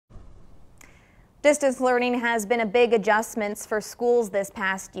Distance learning has been a big adjustment for schools this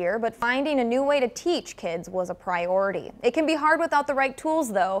past year, but finding a new way to teach kids was a priority. It can be hard without the right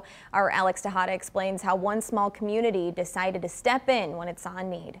tools, though. Our Alex Tejada explains how one small community decided to step in when it saw a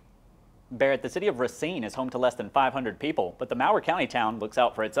need. Barrett, the city of Racine is home to less than 500 people, but the Mower County town looks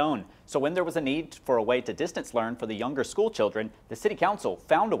out for its own. So when there was a need for a way to distance learn for the younger school children, the city council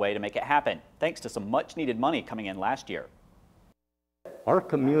found a way to make it happen, thanks to some much needed money coming in last year. Our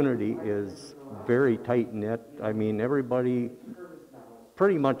community is very tight-knit. I mean, everybody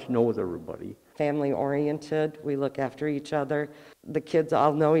pretty much knows everybody. Family-oriented, we look after each other. The kids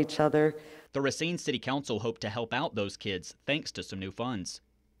all know each other. The Racine City Council hoped to help out those kids thanks to some new funds.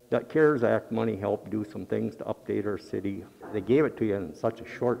 That CARES Act money helped do some things to update our city. They gave it to you in such a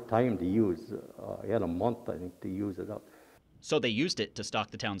short time to use. You had a month, I think, to use it up. So they used it to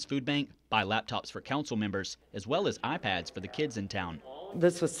stock the town's food bank, buy laptops for council members, as well as iPads for the kids in town.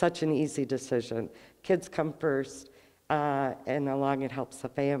 This was such an easy decision. Kids come first, and along it helps the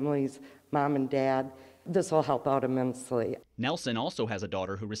families, mom and dad. This will help out immensely. Nelson also has a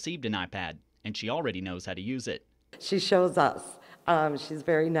daughter who received an iPad, and she already knows how to use it. She shows us. She's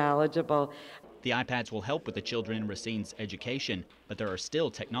very knowledgeable. The iPads will help with the children in Racine's education, but there are still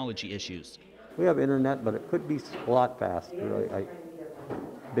technology issues. We have internet, but it could be a lot faster.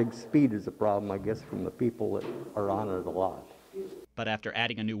 Big speed is a problem, I guess, from the people that are on it a lot. But after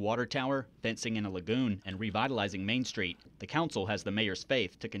adding a new water tower, fencing in a lagoon, and revitalizing Main Street, the council has the mayor's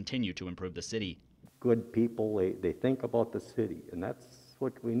faith to continue to improve the city. Good people, they think about the city, and that's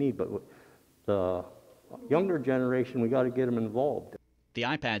what we need. But the younger generation, we got to get them involved. The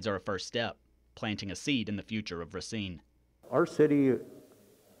iPads are a first step, planting a seed in the future of Racine. Our city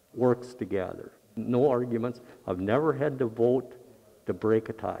works together. No arguments. I've never had to vote to break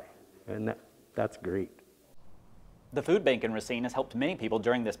a tie, and that's great. The food bank in Racine has helped many people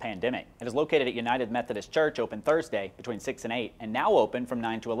during this pandemic. It is located at United Methodist Church, open Thursday between 6 and 8, and now open from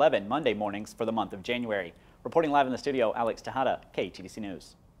 9 to 11 Monday mornings for the month of January. Reporting live in the studio, Alex Tejada, KTDC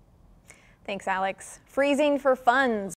News. Thanks, Alex. Freezing for funds.